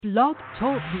Blog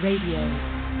Talk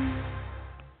Radio.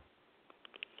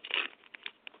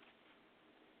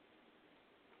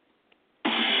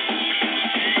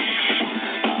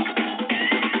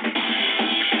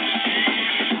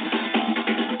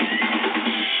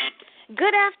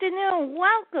 Good afternoon.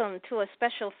 Welcome to a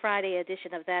special Friday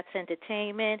edition of That's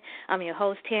Entertainment. I'm your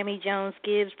host, Tammy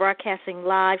Jones-Gibbs, broadcasting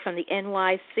live from the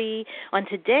NYC. On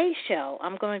today's show,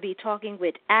 I'm going to be talking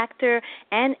with actor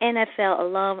and NFL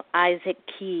alum Isaac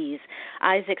Keys.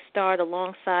 Isaac starred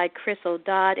alongside Chris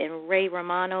O'Donnell and Ray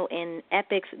Romano in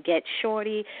Epic's Get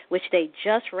Shorty, which they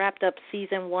just wrapped up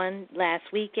season 1 last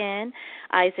weekend.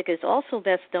 Isaac is also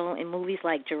best known in movies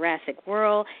like Jurassic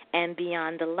World and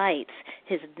Beyond the Lights.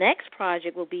 His next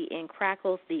project will be in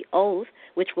Crackle's The Oath,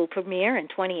 which will premiere in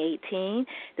 2018.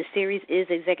 The series is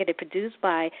executive produced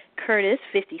by Curtis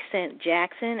 50 Cent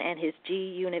Jackson and his G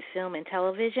Unit Film and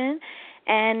Television.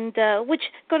 And I'm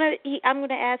going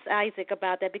to ask Isaac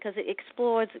about that because it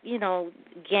explores,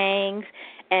 gangs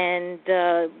and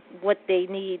what they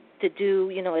need to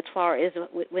do, as far as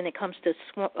when it comes to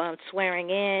swearing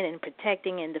in and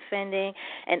protecting and defending.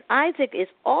 And Isaac is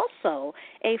also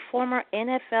a former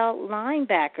NFL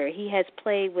linebacker. He has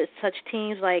played with such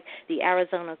teams like the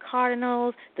Arizona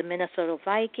Cardinals, the Minnesota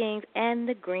Vikings, and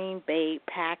the Green Bay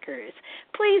Packers.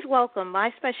 Please welcome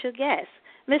my special guest,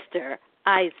 Mr.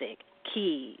 Isaac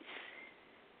Keys.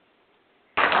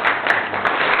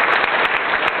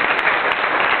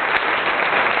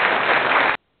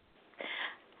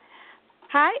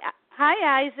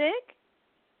 Hi, Isaac.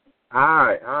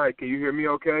 Hi. Can you hear me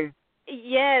okay?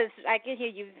 Yes, I can hear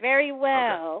you very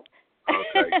well.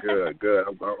 Okay, good.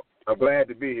 I'm glad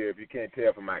to be here, if you can't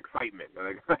tell from my excitement.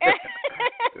 Glad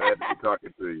to be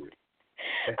talking to you.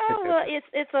 Oh, well,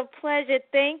 it's a pleasure.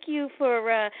 Thank you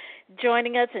for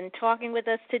joining us and talking with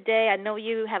us today. I know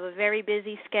you have a very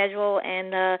busy schedule,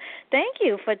 and thank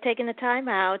you for taking the time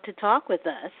out to talk with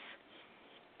us.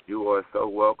 You are so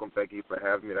welcome. Thank you for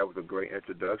having me. That was a great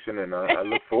introduction, and I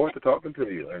look forward to talking to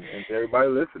you and to everybody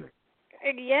listening.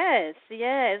 Yes.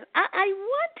 I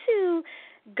want to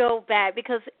go back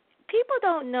because people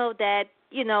don't know that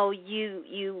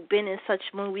you've been in such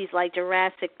movies like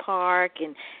Jurassic Park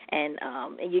and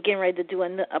you're getting ready to do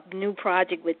a new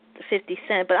project with 50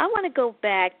 Cent. But I want to go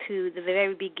back to the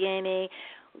very beginning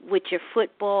with your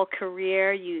football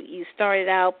career. You started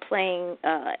out playing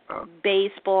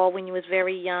baseball when you was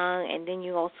very young, and then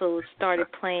you also started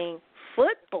playing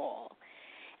football.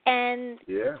 And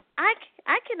yeah.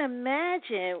 I can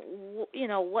imagine,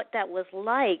 what that was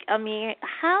like. I mean,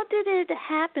 how did it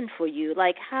happen for you?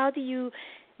 Like, how do you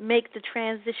make the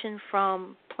transition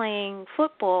from playing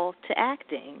football to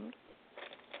acting?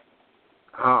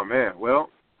 Oh, man. Well,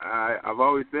 I've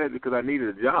always said because I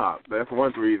needed a job. That's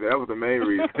one reason. That was the main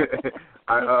reason.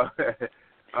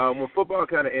 When football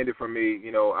kind of ended for me,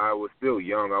 I was still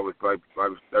young. I was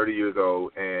 30 years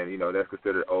old, and, that's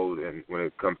considered old and when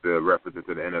it comes to references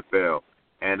to the NFL.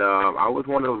 And I was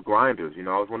one of those grinders. I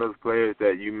was one of those players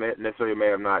that you necessarily may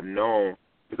have not known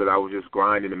because I was just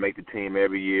grinding to make the team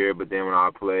every year. But then when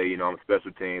I play, on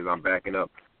special teams, I'm backing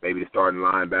up maybe the starting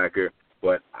linebacker.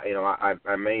 But,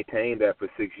 I maintained that for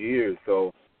 6 years.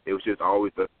 So it was just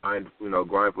always a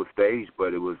grindful stage.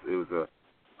 But it was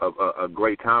a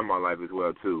great time in my life as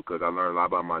well, too, because I learned a lot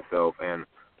about myself. And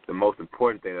the most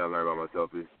important thing that I learned about myself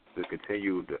is to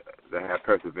continue to have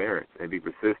perseverance and be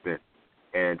persistent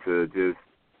and to just,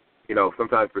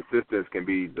 sometimes persistence can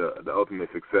be the ultimate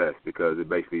success because it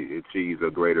basically achieves a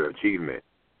greater achievement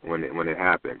when it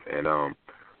happens. And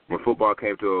when football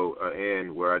came to an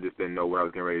end where I just didn't know what I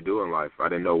was getting ready to do in life, I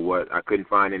couldn't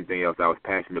find anything else I was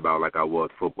passionate about like I was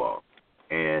football.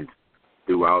 And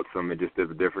throughout some of just the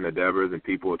different endeavors and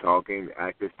people were talking,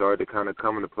 acting started to kind of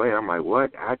come into play. I'm like,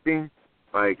 what, acting?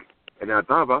 And I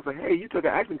thought about it. I was like, hey, you took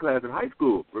an acting class in high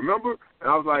school, remember? And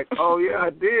I was like, oh, yeah, I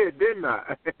did, didn't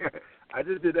I? I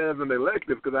just did that as an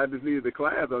elective because I just needed the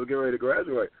class. I was getting ready to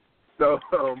graduate. So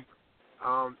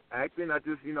acting, I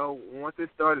just, once it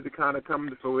started to kind of come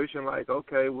to fruition, like,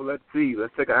 okay, well, let's see.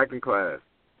 Let's take an acting class.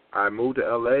 I moved to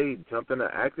L.A., jumped in an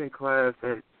acting class,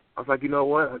 and I was like, you know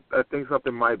what? I think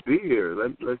something might be here.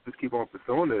 Let's just keep on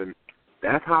pursuing it. And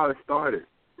that's how it started,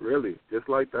 really, just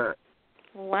like that.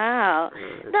 Wow.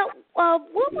 Now,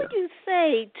 what would you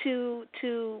say to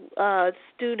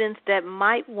students that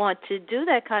might want to do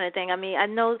that kind of thing? I mean, I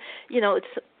know, it's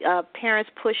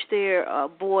parents push their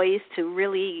boys to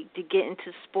really to get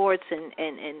into sports and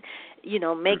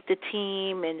make the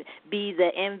team and be the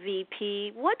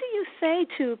MVP. What do you say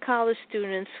to college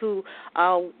students who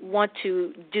want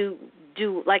to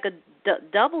do like a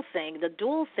double thing, the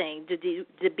dual thing, to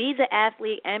be the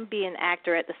athlete and be an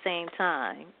actor at the same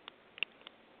time?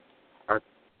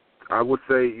 I would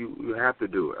say you have to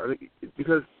do it. I think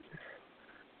because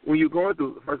when you're going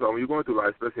through, first of all, when you're going through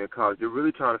life, especially in college, you're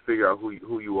really trying to figure out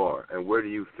who you are and where do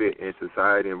you fit in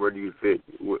society and where do you fit,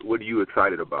 what are you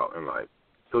excited about in life.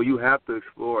 So you have to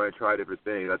explore and try different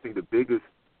things. I think the biggest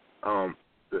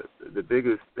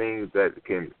thing that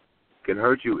can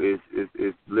hurt you is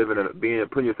living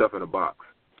putting yourself in a box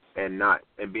and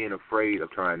being afraid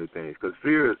of trying new things, because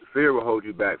fear will hold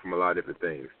you back from a lot of different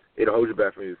things. It'll hold you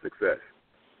back from your success.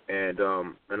 And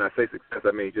I say success,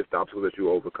 I mean just the obstacles that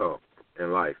you overcome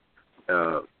in life.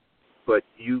 But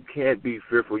you can't be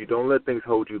fearful. You don't let things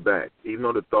hold you back. Even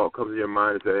though the thought comes to your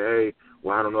mind and say, hey,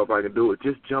 well, I don't know if I can do it,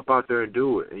 just jump out there and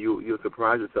do it, and you'll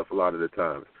surprise yourself a lot of the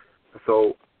times.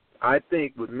 So I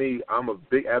think with me, I'm a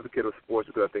big advocate of sports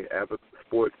because I think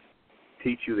sports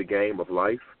teach you the game of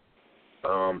life.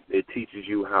 It teaches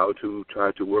you how to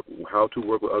work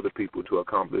with other people to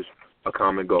accomplish a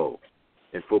common goal.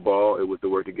 In football, it was to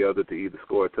work together to either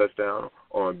score a touchdown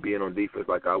or being on defense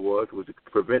like I was to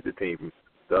prevent the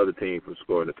other team from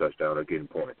scoring a touchdown or getting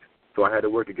points. So I had to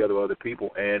work together with other people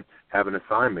and have an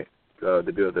assignment to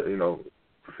be able to,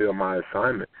 fulfill my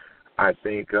assignment. I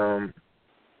think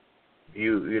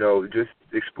you just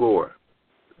explore,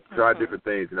 try different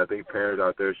things, and I think parents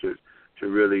out there should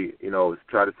really,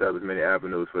 try to set up as many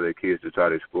avenues for their kids to try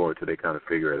to explore until they kind of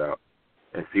figure it out.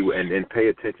 And see and pay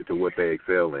attention to what they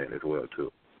excel in as well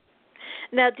too.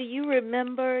 Now, do you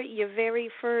remember your very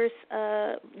first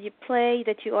your play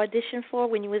that you auditioned for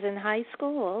when you was in high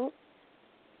school?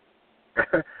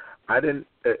 I didn't.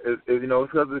 It's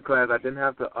because of the class. I didn't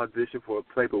have to audition for a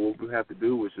play, but what we would have to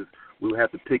do was we would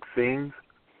have to pick scenes,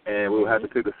 and we would have to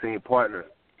pick a scene partner,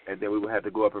 and then we would have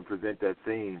to go up and present that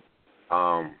scene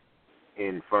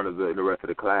in front of the rest of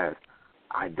the class.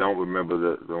 I don't remember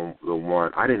the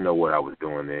one. I didn't know what I was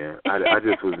doing there. I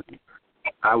just was.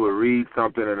 I would read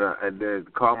something and then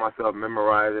call myself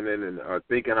memorizing it or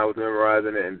thinking I was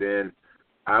memorizing it, and then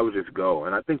I would just go.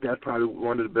 And I think that's probably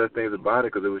one of the best things about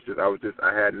it, because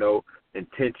I had no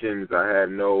intentions. I had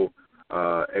no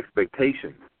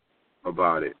expectations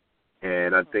about it,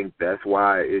 and I think that's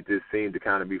why it just seemed to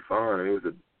kind of be fun. It was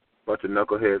a bunch of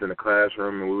knuckleheads in the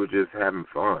classroom, and we were just having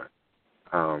fun.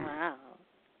 Wow.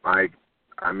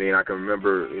 I mean, I can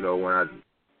remember,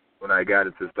 when I got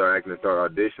into start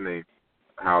auditioning,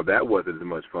 how that wasn't as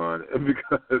much fun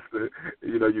because,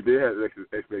 you did have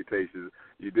expectations.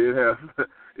 You did have,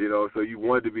 so you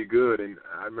wanted to be good. And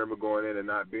I remember going in and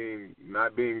not being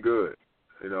good.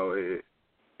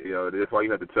 That's why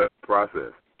you have to trust the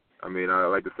process. I mean, I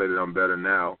like to say that I'm better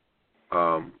now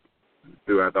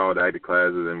throughout all the acting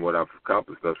classes and what I've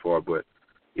accomplished thus far. But,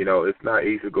 it's not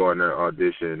easy to go in there and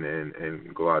audition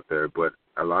and go out there. But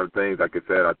a lot of things, like I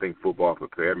said, I think football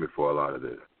prepared me for a lot of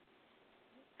this.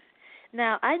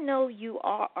 Now, I know you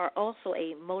are also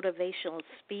a motivational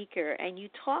speaker, and you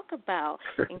talk about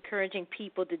encouraging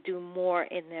people to do more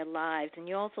in their lives, and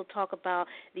you also talk about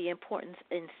the importance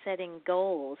in setting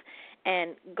goals.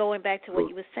 And going back to what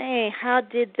you were saying, how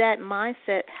did that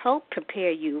mindset help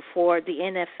prepare you for the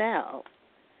NFL?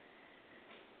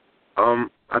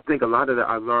 I think a lot of that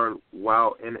I learned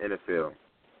while in the NFL.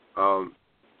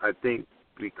 I think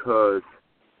because,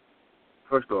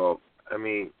 first of all, I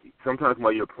mean, sometimes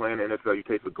while you're playing the NFL, you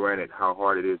take for granted how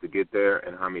hard it is to get there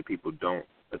and how many people don't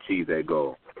achieve that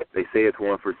goal. They say it's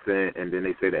 1%, and then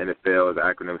they say the NFL, as the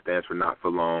acronym, stands for not for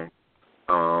long,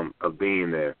 of being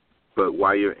there. But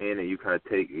while you're in it, you kind of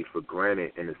take it for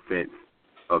granted in the sense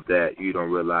of that you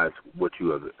don't realize what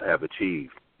you have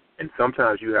achieved. And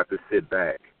sometimes you have to sit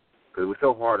back, because we're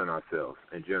so hard on ourselves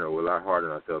in general. We're a lot hard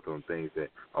on ourselves on things that,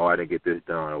 I didn't get this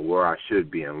done, or where I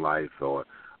should be in life, or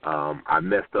I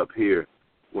messed up here.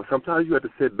 Well, sometimes you have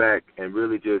to sit back and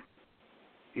really just,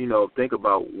 think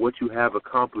about what you have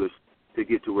accomplished to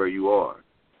get to where you are,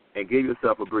 and give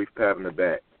yourself a brief pat on the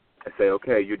back and say,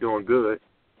 okay, you're doing good.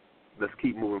 Let's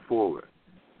keep moving forward.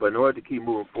 But in order to keep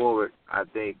moving forward, I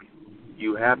think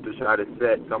you have to try to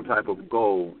set some type of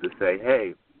goal to say,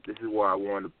 hey, this is where I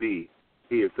want to be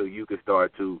here, so you can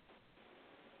start to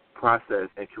process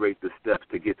and create the steps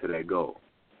to get to that goal.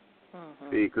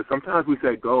 Because sometimes we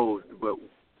set goals, but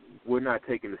we're not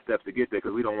taking the steps to get there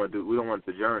because we don't want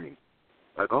the journey.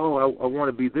 Like, I want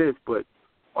to be this, but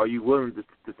are you willing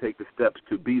to take the steps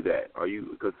to be that?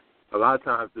 Because a lot of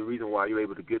times the reason why you're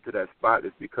able to get to that spot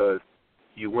is because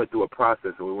you went through a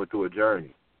process or we went through a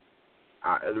journey.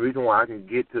 The reason why I can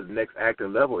get to the next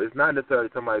acting level is not necessarily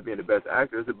somebody being the best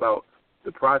actor. It's about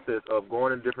the process of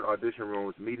going in different audition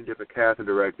rooms, meeting different casting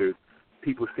directors,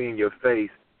 people seeing your face.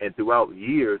 And throughout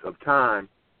years of time,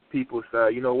 people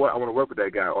say, you know what, I want to work with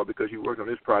that guy. Or because you worked on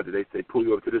this project, they say pull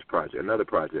you over to this project, another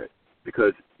project.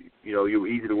 Because, you were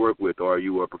easy to work with, or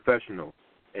you were a professional,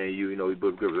 and you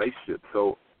build a good relationship.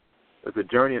 So it's a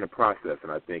journey and a process,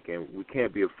 and I think, and we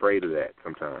can't be afraid of that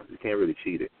sometimes. You can't really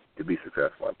cheat it to be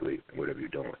successful, I believe, in whatever you're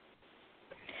doing.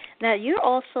 Now, you're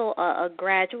also a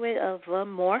graduate of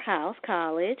Morehouse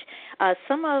College.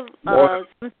 Some of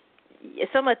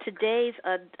today's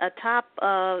top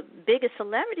biggest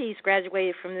celebrities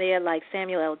graduated from there, like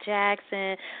Samuel L.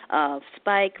 Jackson,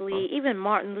 Spike Lee, even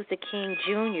Martin Luther King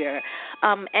Jr.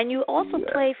 And you also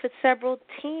played for several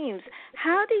teams.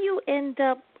 How do you end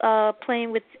up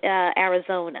playing with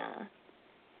Arizona?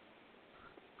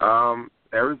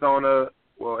 Arizona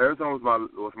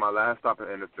was my last stop in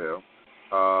the NFL.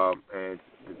 And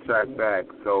to track back,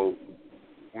 so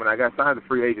when I got signed as a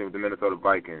free agent with the Minnesota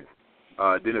Vikings,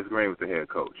 Dennis Green was the head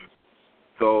coach.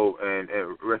 So, and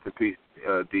rest in peace,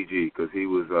 DG, because he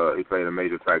played a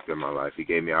major factor in my life. He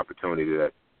gave me an opportunity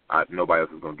that nobody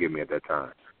else was going to give me at that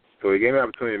time. So he gave me an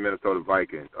opportunity in Minnesota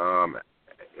Vikings.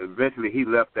 Eventually, he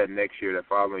left that next year, that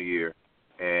following year,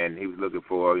 and he was looking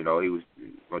for, as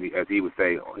he would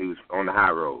say, he was on the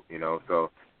high road,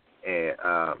 So, and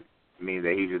meaning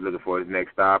that he's just looking for his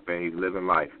next stop, and he's living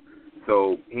life.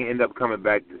 So he ended up coming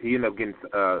back. He ended up getting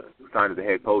signed as the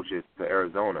head coach to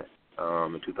Arizona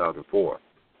in 2004.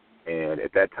 And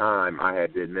at that time, I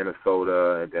had did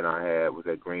Minnesota, and then I was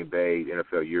at Green Bay,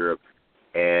 NFL Europe.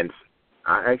 And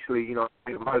I actually,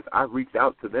 I reached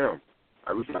out to them.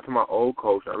 I reached out to my old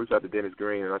coach. I reached out to Dennis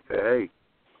Green, and I said, hey,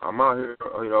 I'm out here,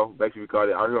 basically called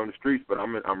it out here on the streets, but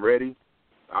I'm ready.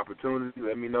 Opportunity,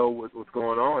 let me know what's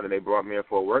going on, and they brought me in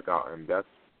for a workout, and that's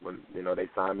when they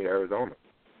signed me to Arizona.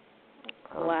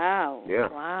 Wow. Yeah.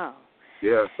 Wow.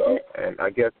 Yeah. So, and I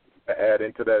guess to add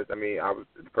into that, I was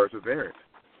perseverance.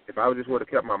 If I just would have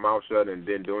kept my mouth shut and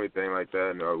didn't do anything like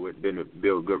that, or didn't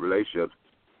build good relationships,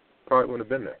 probably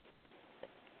wouldn't have been there.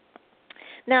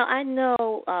 Now, I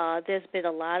know there's been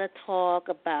a lot of talk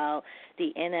about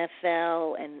the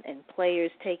NFL and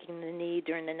players taking the knee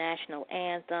during the national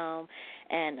anthem.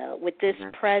 And with this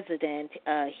president,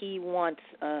 he wants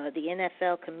the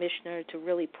NFL commissioner to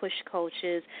really push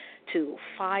coaches to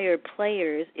fire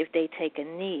players if they take a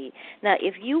knee. Now,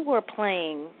 if you were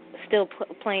still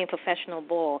playing professional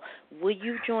ball, would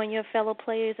you join your fellow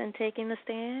players in taking the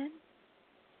stand?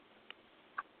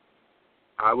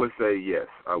 I would say yes,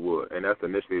 I would. And that's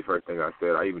initially the first thing I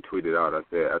said. I even tweeted out, I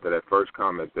said, after that first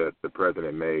comment that the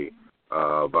president made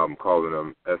about him calling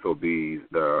them SOBs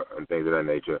and things of that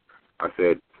nature, I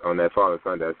said on that following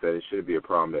Sunday, I said it shouldn't be a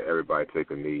problem that everybody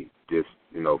take a knee just,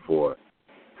 because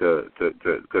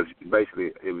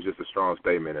basically it was just a strong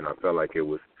statement, and I felt like it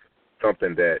was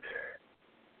something that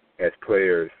as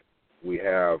players we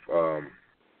have, I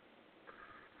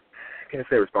can't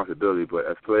say responsibility, but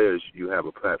as players you have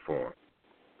a platform.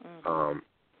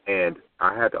 And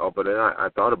I had to, but then I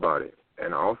thought about it,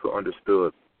 and I also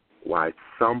understood why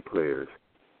some players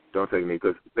don't take me.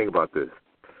 Because think about this: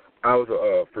 I was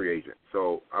a free agent,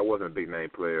 so I wasn't a big name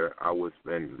player. I was,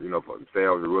 and say I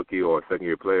was a rookie or a second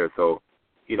year player. So,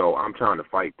 I'm trying to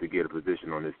fight to get a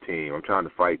position on this team. I'm trying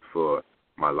to fight for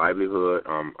my livelihood.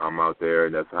 I'm out there,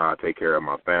 and that's how I take care of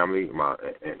my family,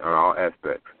 in all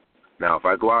aspects. Now, if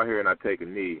I go out here and I take a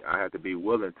knee, I have to be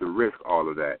willing to risk all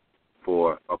of that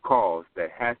for a cause that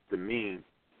has to mean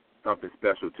something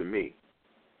special to me.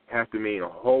 It has to mean a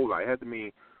whole lot. It has to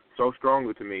mean so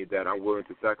strongly to me that I'm willing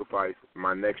to sacrifice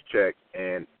my next check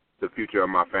and the future of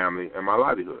my family and my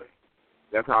livelihood.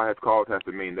 That's how his cause has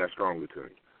to mean that strongly to me.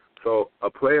 So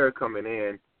a player coming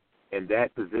in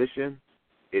that position,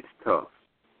 it's tough.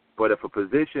 But if a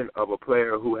position of a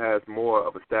player who has more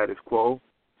of a status quo,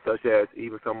 such as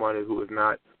even someone who is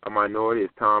not a minority, is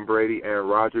Tom Brady, Aaron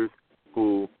Rodgers,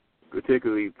 who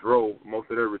particularly throw most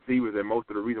of their receivers, and most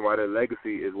of the reason why their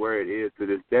legacy is where it is to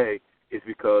this day is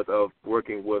because of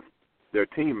working with their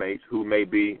teammates who may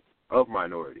be of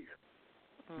minorities.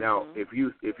 Now, if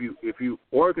you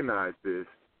organize this,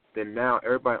 then now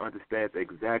everybody understands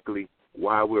exactly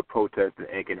why we're protesting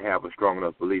and can have a strong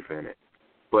enough belief in it.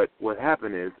 But what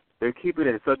happened is they're keeping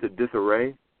it in such a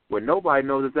disarray where nobody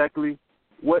knows exactly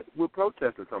what we're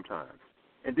protesting sometimes,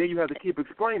 and then you have to keep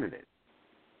explaining it.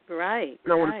 Right.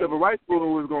 When the civil rights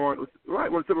movement was going,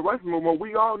 when the civil rights movement,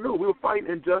 we all knew we were fighting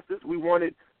injustice. We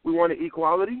wanted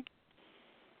equality.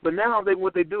 But now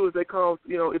what they do is they cause,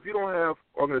 if you don't have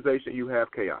organization, you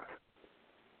have chaos.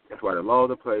 That's why the laws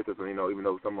are placed. Even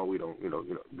though some of we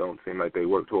don't seem like they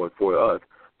work for us,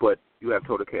 but you have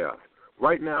total chaos.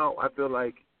 Right now, I feel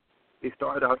like it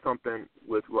started out something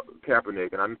with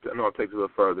Kaepernick, and I know I'll take it a little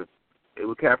further. It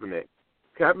was Kaepernick.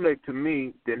 Kaepernick, to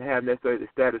me, didn't have necessarily the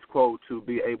status quo to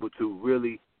be able to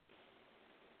really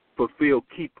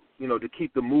keep to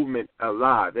keep the movement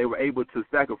alive. They were able to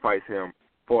sacrifice him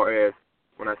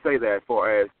when I say that, for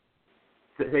as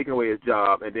taking away his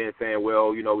job and then saying,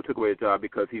 well, we took away his job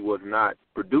because he was not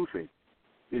producing.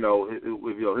 His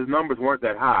numbers weren't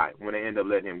that high when they ended up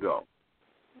letting him go.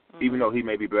 Mm-hmm. Even though he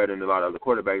may be better than a lot of other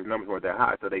quarterbacks, his numbers weren't that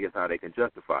high, so that's how they can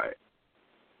justify it.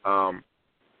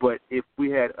 But if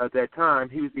we had at that time,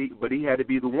 he had to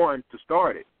be the one to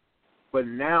start it. But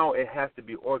now it has to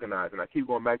be organized, and I keep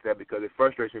going back to that because it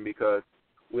frustrates me because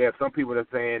we have some people that are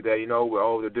saying that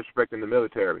they're disrespecting the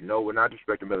military. No, we're not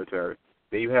disrespecting the military.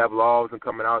 Then you have laws and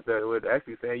coming out that are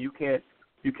actually saying you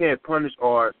can't punish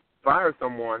or fire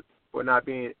someone for not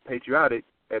being patriotic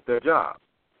at their job.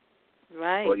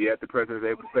 Right. But yet the president is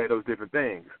able to say those different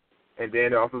things. And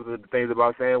then also the things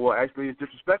about saying, well, actually it's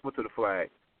disrespectful to the flag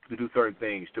to do certain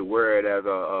things, to wear it as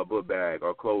a book bag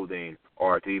or clothing,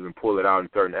 or to even pull it out in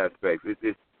certain aspects.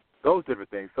 It's those different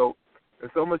things. So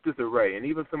there's so much disarray. And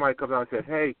even somebody comes out and says,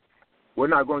 hey, we're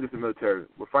not going against the military.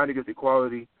 We're fighting against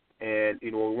equality, and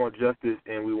we want justice,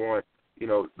 and we want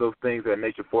those things that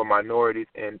nature for minorities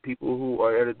and people who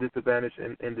are at a disadvantage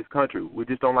in this country. We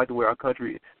just don't like the way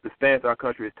the stance our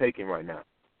country is taking right now.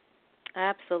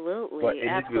 Absolutely. But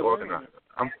it needs to be organized.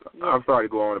 I'm sorry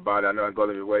to go on about it. I know I go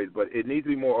other ways, but it needs to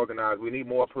be more organized. We need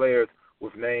more players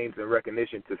with names and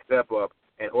recognition to step up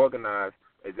and organize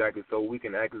exactly so we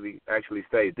can actually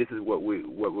say this is what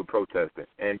we're protesting.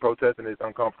 And protesting is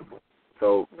uncomfortable.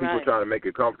 So people are trying to make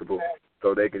it comfortable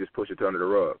so they can just push it under the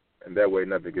rug. And that way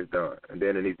nothing gets done. And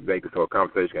then it needs to make it so a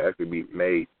conversation can actually be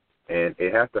made. And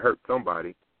it has to hurt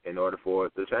somebody in order for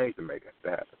the change to make it to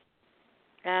happen.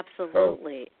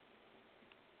 Absolutely.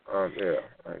 So,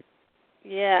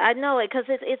 yeah, I know it because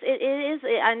it is.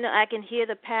 I know I can hear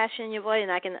the passion in your voice,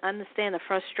 and I can understand the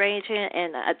frustration.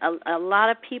 And a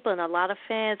lot of people and a lot of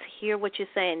fans hear what you're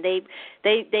saying. They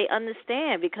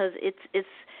understand because it's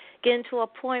getting to a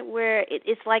point where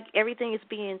it's like everything is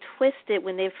being twisted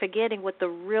when they're forgetting what the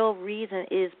real reason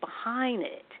is behind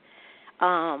it.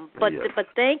 But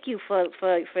thank you for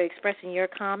expressing your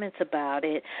comments about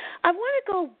it. I want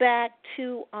to go back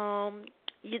to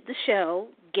the show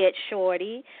Get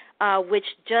Shorty, which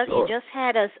you just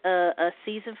had a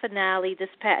season finale this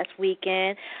past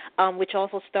weekend, which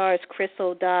also stars Chris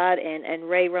O'Donnell and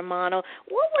Ray Romano.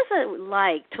 What was it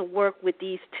like to work with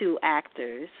these two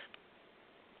actors?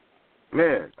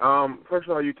 Man, first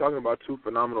of all, you're talking about two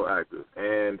phenomenal actors,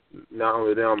 and not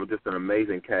only them, but just an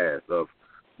amazing cast of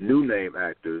new name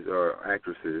actors or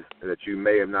actresses that you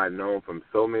may have not known from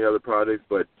so many other projects,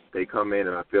 but they come in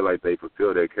and I feel like they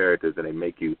fulfill their characters and they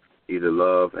make you either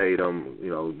love, hate them,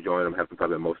 join them, have some type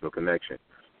of emotional connection.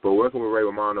 But working with Ray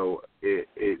Romano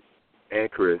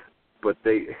and Chris, but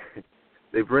they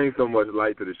bring so much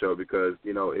light to the show because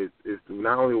it's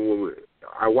not only when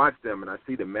I watch them and I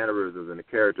see the mannerisms and the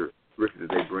characteristics that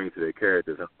they bring to their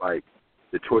characters, like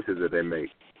the choices that they make,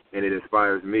 and it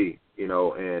inspires me,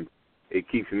 and it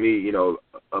keeps me,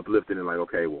 uplifted and like,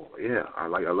 okay, well, yeah, I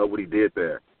love what he did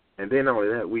there. And then not only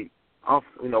that, when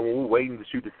we're waiting to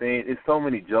shoot the scene, it's so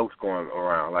many jokes going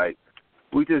around. Like,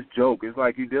 we just joke. It's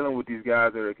like you're dealing with these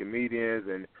guys that are comedians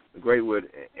and great with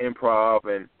improv,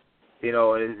 and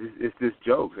it's just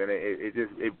jokes, and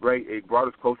it brought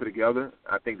us closer together.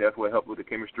 I think that's what helped with the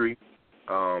chemistry.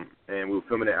 And we were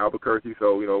filming in Albuquerque,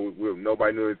 so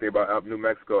nobody knew anything about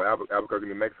Albuquerque,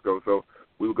 New Mexico. So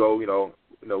we would go, we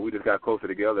just got closer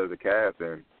together as a cast,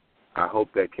 and I hope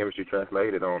that chemistry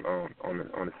translated on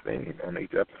the scene on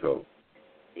each episode.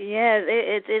 Yeah,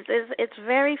 it's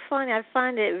very funny. I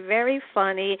find it very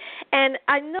funny, and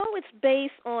I know it's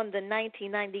based on the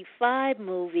 1995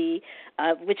 movie,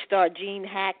 which starred Gene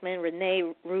Hackman,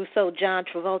 Rene Russo, John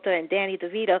Travolta, and Danny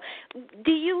DeVito.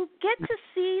 Do you get to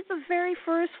see the very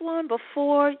first one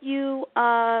before you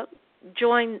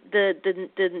join the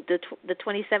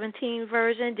 2017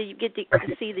 version? Do you get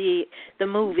to see the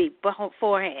movie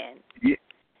beforehand?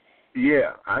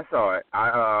 Yeah, I saw it.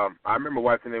 I remember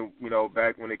watching it,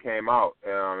 back when it came out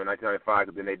in 1995.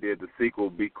 Because then they did the sequel,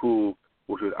 Be Cool,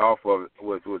 which was off of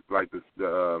was like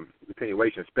the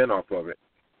continuation spinoff of it,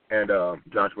 and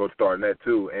John Travolta starred in that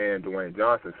too, and Dwayne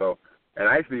Johnson. So, and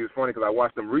actually it was funny because I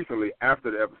watched them recently after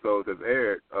the episodes have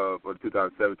aired for the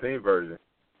 2017 version,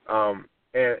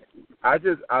 and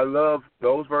I love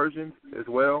those versions as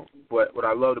well. But what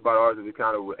I loved about ours is we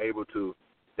kind of were able to.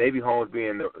 Davey Holmes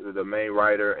being the main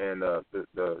writer and the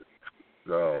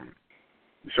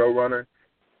showrunner,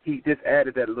 he just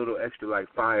added that little extra like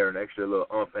fire and extra little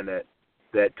oomph and that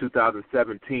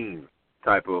 2017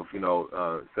 type of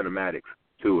cinematics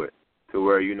to it, to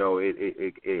where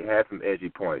it has some edgy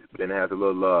points, but then it has a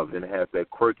little love, then it has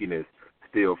that quirkiness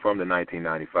still from the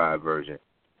 1995 version,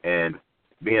 and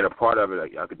being a part of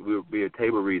it, we would be at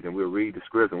table reads and we would read the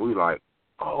script and we were like,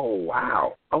 oh,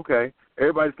 wow, okay.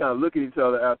 Everybody's kind of looking at each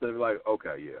other after and like,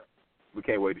 okay, yeah, we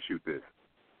can't wait to shoot this.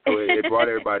 So it brought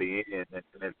everybody in,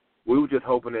 and we were just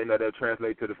hoping that they'll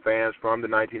translate to the fans from the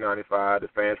 1995, the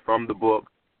fans from the book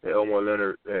that Elmore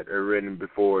Leonard had written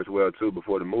before as well, too,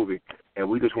 before the movie. And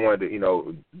we just wanted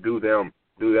to, do them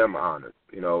honors,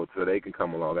 so they can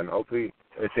come along. And hopefully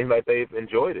it seems like they've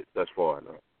enjoyed it thus far.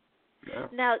 Yeah.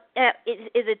 Now, is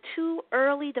it too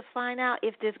early to find out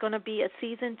if there's going to be a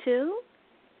season 2?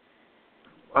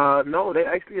 No, they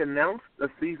actually announced a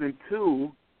season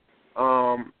 2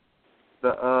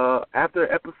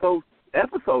 after episode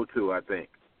 2, I think.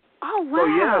 Oh, wow. So,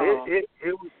 yeah,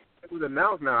 it was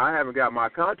announced now. I haven't got my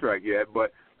contract yet,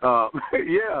 but,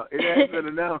 yeah, it has been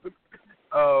announced.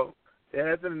 It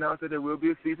has been announced that there will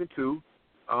be a season 2.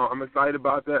 I'm excited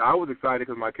about that. I was excited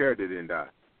because my character didn't die.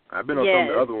 I've been on some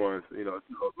of the other ones,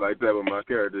 like that, but my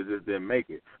character just didn't make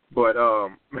it. But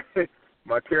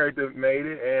my character made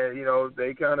it, and,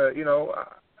 they kind of,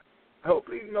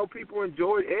 hopefully, people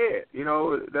enjoyed Ed.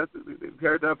 That's the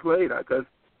character I played, because,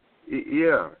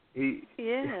 yeah, he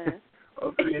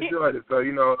hopefully enjoyed it. So,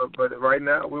 but right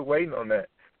now we're waiting on that,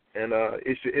 and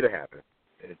it'll happen.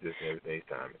 It's just everything's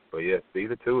timing. But, yeah,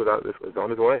 season 2 is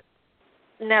on its way.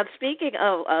 Now, speaking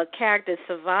of characters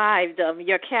survived,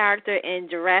 your character in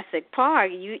Jurassic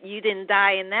Park, you didn't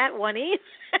die in that one either.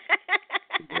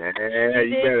 Yeah,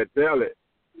 you better tell it.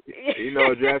 The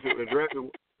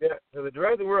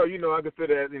Jurassic World, I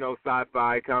consider that,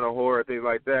 sci-fi, kind of horror, things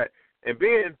like that. And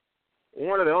being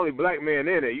one of the only black men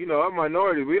in it, I'm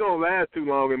minority. We don't last too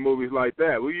long in movies like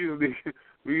that. We usually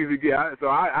get, so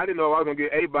I didn't know if I was going to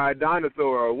get ate by a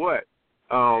dinosaur or what.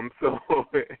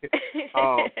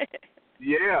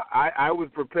 Yeah, I was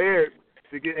prepared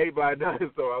to get ate by a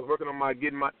dinosaur. I was working on my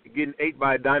getting ate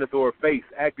by a dinosaur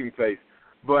acting face,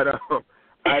 but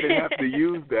I didn't have to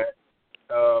use that.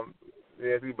 I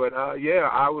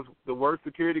was the worst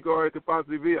security guard I could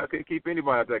possibly be. I couldn't keep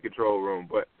anybody out that control room,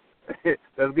 but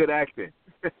that's good acting.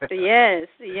 Yes.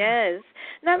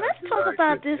 Now let's talk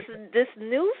about this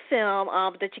new film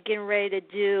that you're getting ready to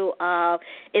do.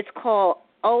 It's called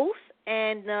Oath.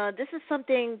 And this is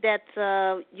something that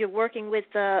you're working with,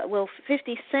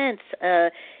 50 Cent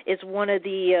is one of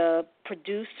the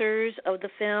producers of the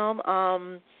film.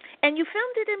 And you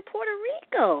filmed it in Puerto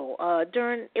Rico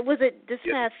this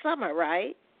past summer,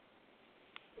 right?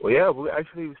 Well, yeah, we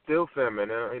actually still filming.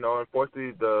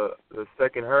 Unfortunately, the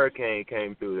second hurricane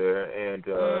came through there. And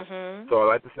so I'd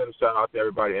like to send a shout out to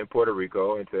everybody in Puerto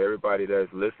Rico and to everybody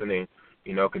that's listening.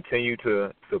 Continue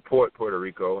to support Puerto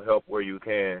Rico, help where you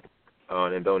can.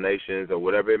 In donations or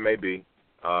whatever it may be,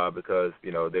 because,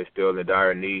 they're still in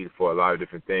dire need for a lot of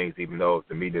different things, even though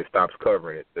the media stops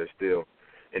covering it. They're still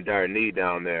in dire need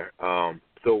down there. And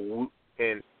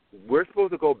we're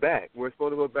supposed to go back. We're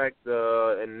supposed to go back in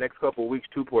the next couple of weeks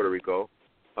to Puerto Rico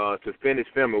to finish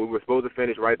filming. We were supposed to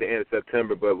finish right at the end of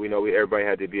September, but everybody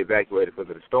had to be evacuated because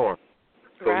of the storm.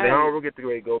 So now we'll get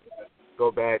to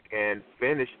go back and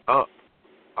finish up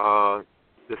the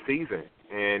season.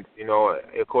 And,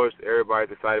 of course,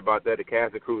 everybody's excited about that. The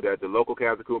cast and crew, the local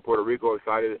cast and crew in Puerto Rico are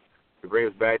excited to bring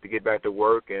us back, to get back to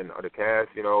work. And the cast,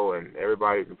 and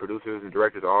everybody, the producers and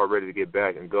directors are all ready to get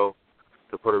back and go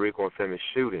to Puerto Rico and finish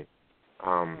shooting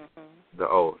The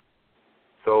Oath.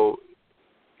 So,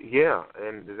 yeah,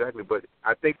 and exactly. But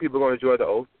I think people are going to enjoy The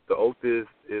Oath. The Oath is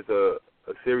a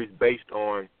series based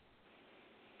on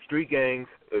street gangs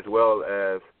as well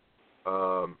as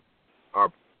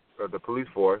the police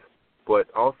force, but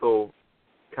also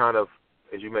kind of,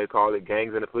 as you may call it,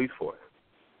 gangs in the police force.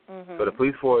 So the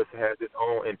police force has its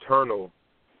own internal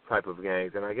type of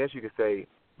gangs, and I guess you could say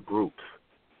groups,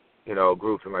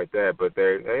 groups and like that. But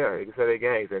you can say they're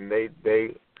gangs, and they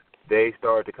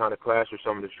started to kind of clash with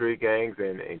some of the street gangs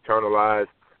and internalize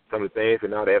some of the things, and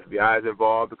now the FBI is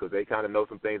involved because they kind of know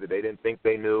some things that they didn't think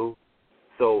they knew.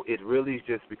 So it really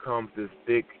just becomes this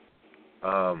big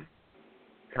kind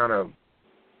of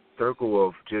circle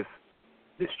of just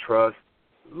distrust,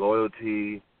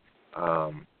 loyalty,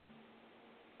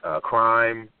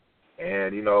 crime,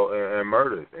 and and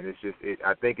murders. And it's just,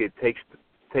 I think it takes.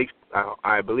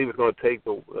 I believe it's going to take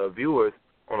the viewers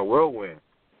on a whirlwind,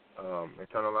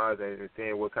 internalizing and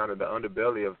seeing what kind of the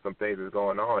underbelly of some things is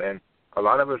going on. And a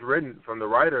lot of it's written from the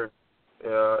writer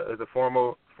is a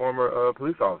former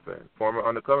police officer, former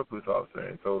undercover police officer,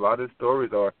 and so a lot of his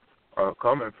stories are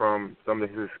coming from some of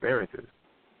his experiences.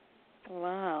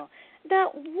 Wow.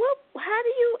 Now, how do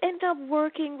you end up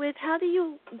working with, how do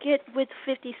you get with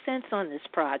 50 Cent on this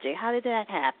project? How did that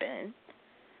happen?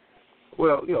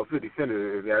 Well, 50 Cent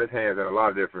has got his hands in a lot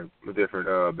of different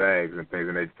bags and things,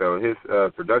 and so his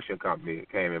production company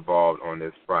came involved on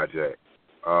this project.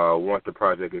 Once the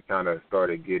project had kind of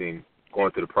started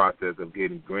going through the process of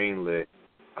getting greenlit,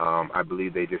 I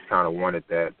believe they just kind of wanted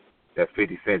that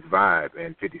 50 Cent's vibe,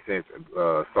 and 50 Cent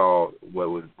saw what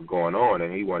was going on,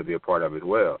 and he wanted to be a part of it as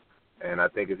well. And I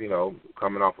think it's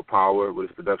coming off of Power with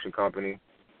his production company,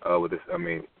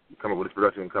 coming with his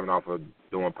production coming off of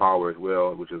doing Power as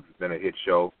well, which has been a hit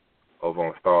show over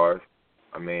on Stars.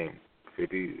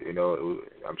 50,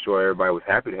 I'm sure everybody was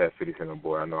happy to have 50 Cent on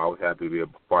board. I know I was happy to be a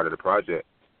part of the project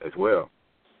as well.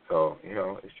 So,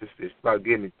 it's about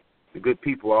getting the good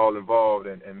people all involved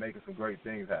and making some great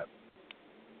things happen.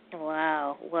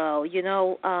 Wow. Well,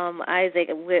 Isaac,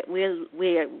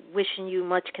 we're wishing you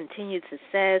much continued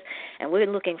success, and we're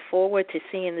looking forward to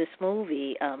seeing this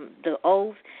movie, The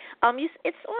Oath.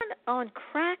 It's on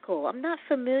Crackle. I'm not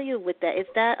familiar with that. Is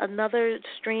that another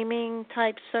streaming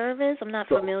type service? I'm not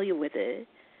familiar with it.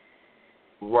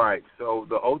 Right. So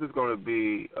The Oath is going to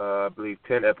be, I believe,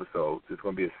 10 episodes. It's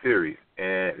going to be a series,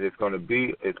 and its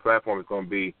platform is going to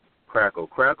be Crackle.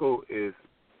 Crackle is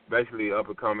basically up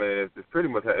and coming. It's pretty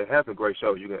much, it has some great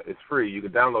shows. It's free. You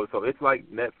can download it. So it's like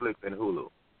Netflix and Hulu,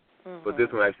 but this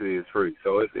one actually is free.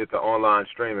 So it's an online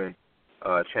streaming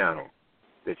channel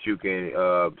that you can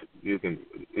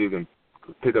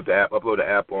pick up the app, upload the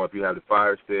app on if you have the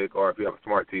Fire Stick or if you have a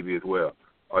smart TV as well.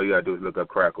 All you gotta do is look up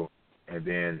Crackle, and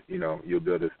then you'll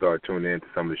be able to start tuning into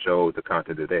some of the shows, the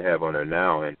content that they have on there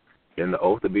now, and then The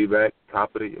Oath will be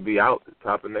top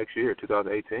of next year,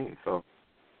 2018. So.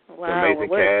 Wow, it's an amazing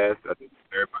cast. I think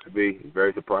everybody will be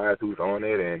very surprised who's on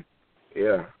it, and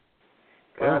it's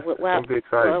going to be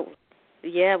exciting.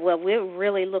 Well, we're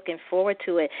really looking forward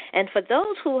to it. And for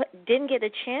those who didn't get a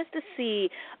chance to see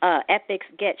Epic's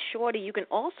Get Shorty, you can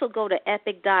also go to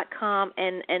epic.com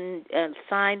and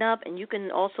sign up, and you can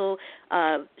also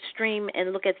stream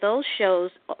and look at those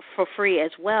shows for free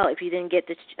as well if you didn't get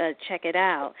to check it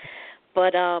out.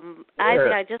 But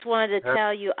Isaac, I just wanted to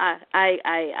tell you,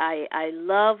 I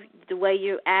love the way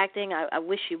you're acting. I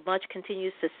wish you much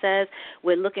continued success.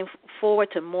 We're looking forward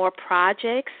to more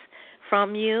projects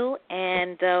from you,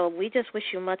 and we just wish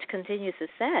you much continued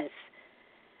success.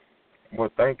 Well,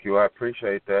 thank you. I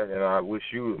appreciate that, and I wish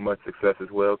you much success as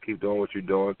well. Keep doing what you're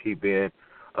doing. Keep being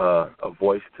a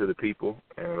voice to the people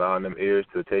and allowing them ears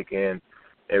to take in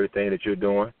everything that you're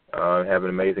doing. Have an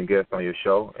amazing guest on your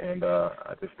show, and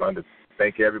I just wanted to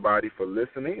thank everybody for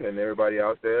listening, and everybody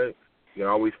out there. You can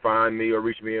always find me or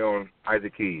reach me on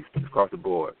Isaac Keys across the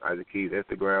board. Isaac Keys,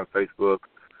 Instagram, Facebook,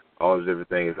 all of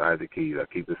everything is Isaac Keys. I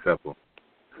keep it simple.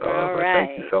 So, all right.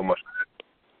 Thank you so much.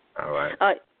 All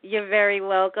right. You're very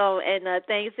welcome, and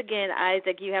thanks again,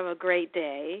 Isaac. You have a great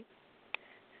day.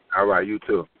 All right, you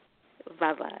too.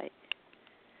 Bye-bye.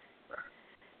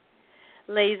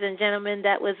 Ladies and gentlemen,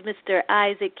 that was Mr.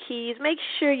 Isaac Keys. Make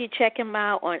sure you check him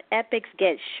out on Epic's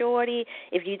Get Shorty.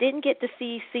 If you didn't get to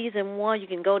see Season 1, you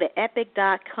can go to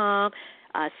epic.com,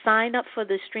 sign up for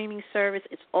the streaming service.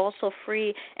 It's also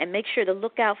free. And make sure to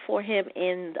look out for him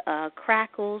in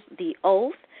Crackle's The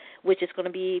Oath, which is going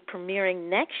to be premiering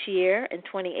next year in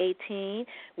 2018,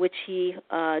 which he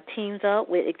teams up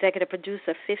with executive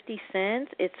producer 50 Cent.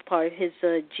 It's part of his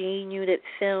Gene Unit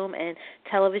film and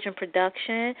television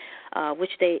production, which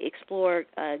they explore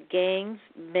gangs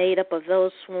made up of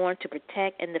those sworn to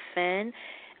protect and defend.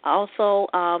 Also,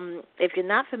 if you're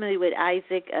not familiar with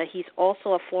Isaac, he's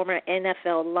also a former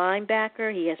NFL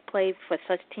linebacker. He has played for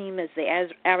such teams as the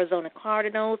Arizona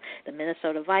Cardinals, the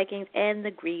Minnesota Vikings, and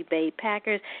the Green Bay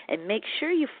Packers. And make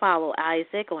sure you follow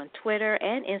Isaac on Twitter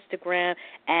and Instagram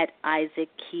at Isaac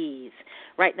Keys.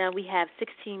 Right now we have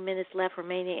 16 minutes left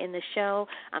remaining in the show.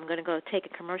 I'm going to go take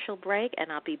a commercial break,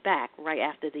 and I'll be back right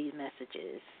after these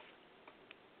messages.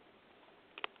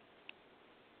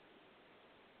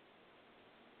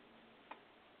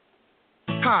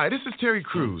 Hi, this is Terry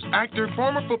Crews, actor,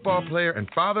 former football player, and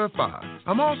father of 5.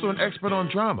 I'm also an expert on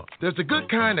drama. There's the good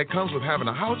kind that comes with having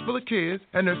a house full of kids,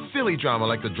 and there's silly drama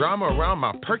like the drama around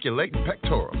my percolating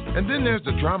pectorals. And then there's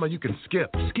the drama you can skip.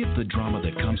 Skip the drama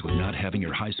that comes with not having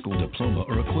your high school diploma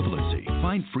or equivalency.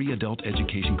 Find free adult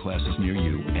education classes near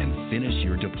you and finish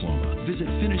your diploma. Visit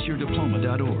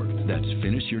finishyourdiploma.org. That's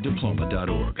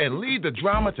finishyourdiploma.org. And lead the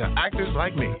drama to actors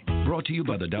like me. Brought to you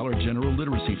by the Dollar General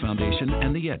Literacy Foundation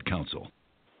and the Ed Council.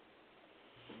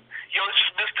 Yo, this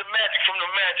is Mr. Magic from the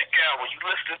Magic Hour. You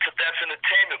listening to That's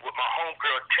Entertainment with my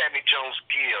homegirl Tammy Jones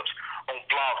Gibbs on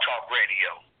Blog Talk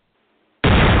Radio.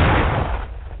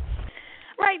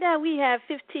 right now we have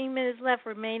 15 minutes left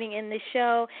remaining in the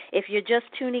show. If you're just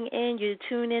tuning in, you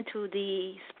tune into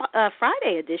the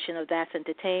Friday edition of That's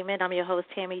Entertainment. I'm your host,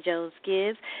 Tammy Jones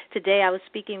Gibbs. Today I was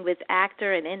speaking with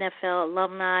actor and NFL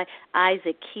alumni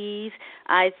Isaac Keys.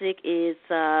 Isaac is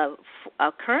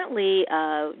currently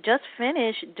just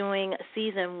finished doing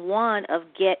season 1 of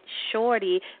Get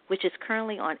Shorty, which is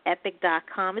currently on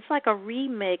Epic.com. It's like a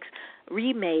remake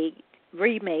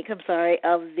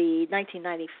of the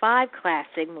 1995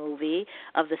 classic movie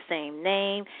of the same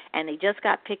name, and they just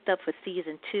got picked up for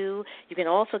season 2. You can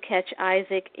also catch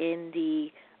Isaac in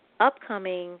the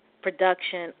upcoming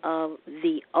production of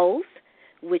The Oath,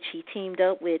 which he teamed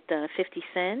up with 50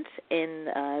 Cent in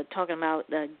talking about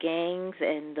gangs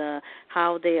and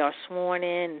how they are sworn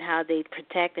in and how they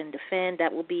protect and defend.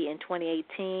 That will be in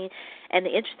 2018. And the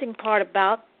interesting part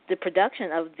about the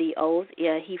production of The Oath,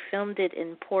 he filmed it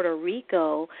in Puerto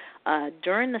Rico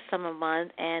during the summer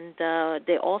month, and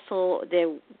they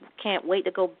can't wait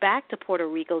to go back to Puerto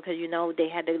Rico because they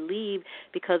had to leave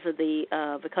because of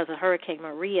Hurricane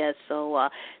Maria. So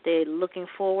they're looking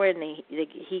forward, and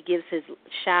he gives his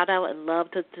shout out and love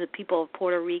to the people of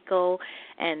Puerto Rico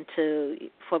and for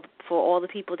all the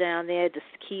people down there to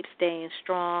keep staying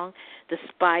strong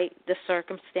despite the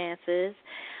circumstances.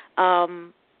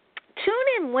 Tune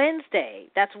in Wednesday.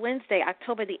 That's Wednesday,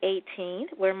 October the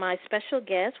 18th, where my special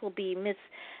guest will be Miss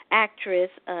Actress.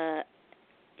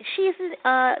 She's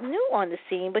new on the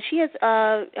scene, but she has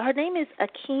her name is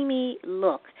Akimi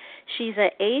Look. She's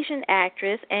an Asian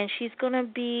actress, and she's going to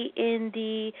be in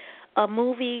a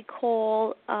movie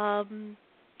called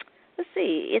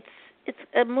it's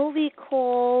a movie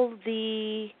called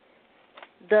the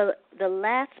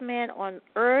Last Man on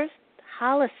Earth.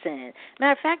 Holocene.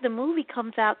 Matter of fact, the movie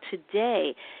comes out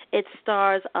today. It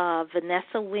stars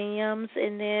Vanessa Williams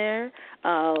in there,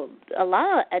 a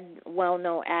lot of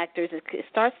well-known actors. It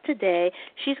starts today.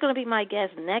 She's going to be my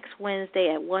guest next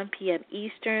Wednesday at 1 p.m.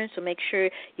 Eastern, so make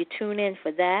sure you tune in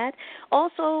for that.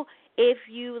 Also, if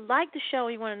you like the show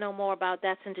and you want to know more about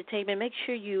That's Entertainment, make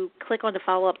sure you click on the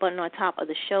follow-up button on top of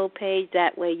the show page.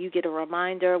 That way you get a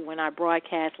reminder when I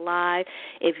broadcast live.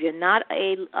 If you're not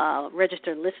a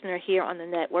registered listener here on the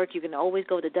network, you can always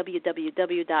go to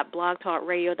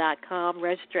www.blogtalkradio.com,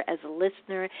 register as a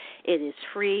listener. It is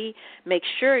free. Make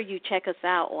sure you check us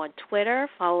out on Twitter.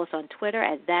 Follow us on Twitter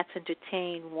at That's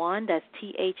Entertain1. That's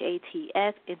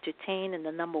THATS, Entertain, and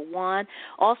the number 1.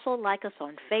 Also, like us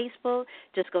on Facebook.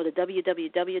 Just go to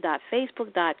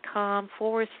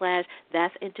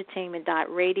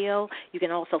www.facebook.com/that'sentertainment.radio. You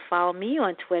can also follow me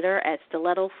on Twitter at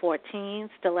Stiletto14,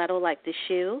 Stiletto like the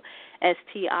shoe,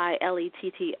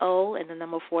 STILETTO and the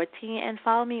number 14, and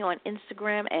follow me on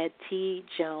Instagram at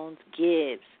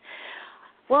TJonesGibbs.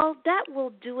 Well, that will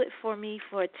do it for me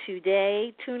for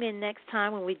today. Tune in next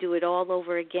time when we do it all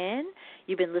over again.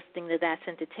 You've been listening to That's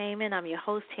Entertainment. I'm your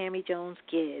host, Tammy Jones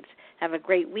Gibbs. Have a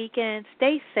great weekend.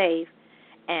 Stay safe.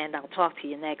 And I'll talk to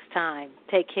you next time.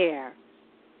 Take care.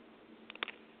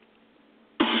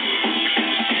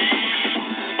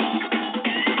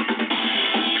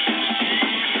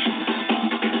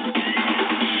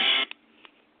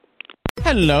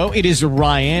 Hello, it is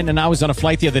Ryan, and I was on a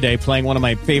flight the other day playing one of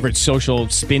my favorite social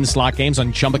spin slot games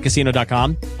on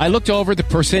ChumbaCasino.com. I looked over at the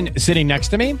person sitting next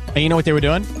to me, and you know what they were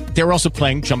doing? They were also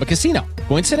playing Chumba Casino.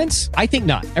 Coincidence? I think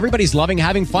not. Everybody's loving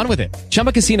having fun with it.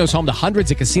 Chumba Casino is home to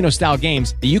hundreds of casino-style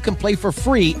games that you can play for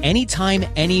free anytime,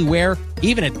 anywhere,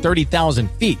 even at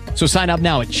 30,000 feet. So sign up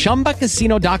now at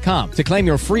ChumbaCasino.com to claim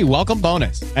your free welcome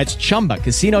bonus. That's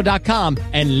ChumbaCasino.com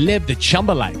and live the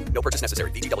Chumba life. No purchase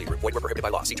necessary. VGW. Void where prohibited by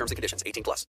law. See terms and conditions. 18+.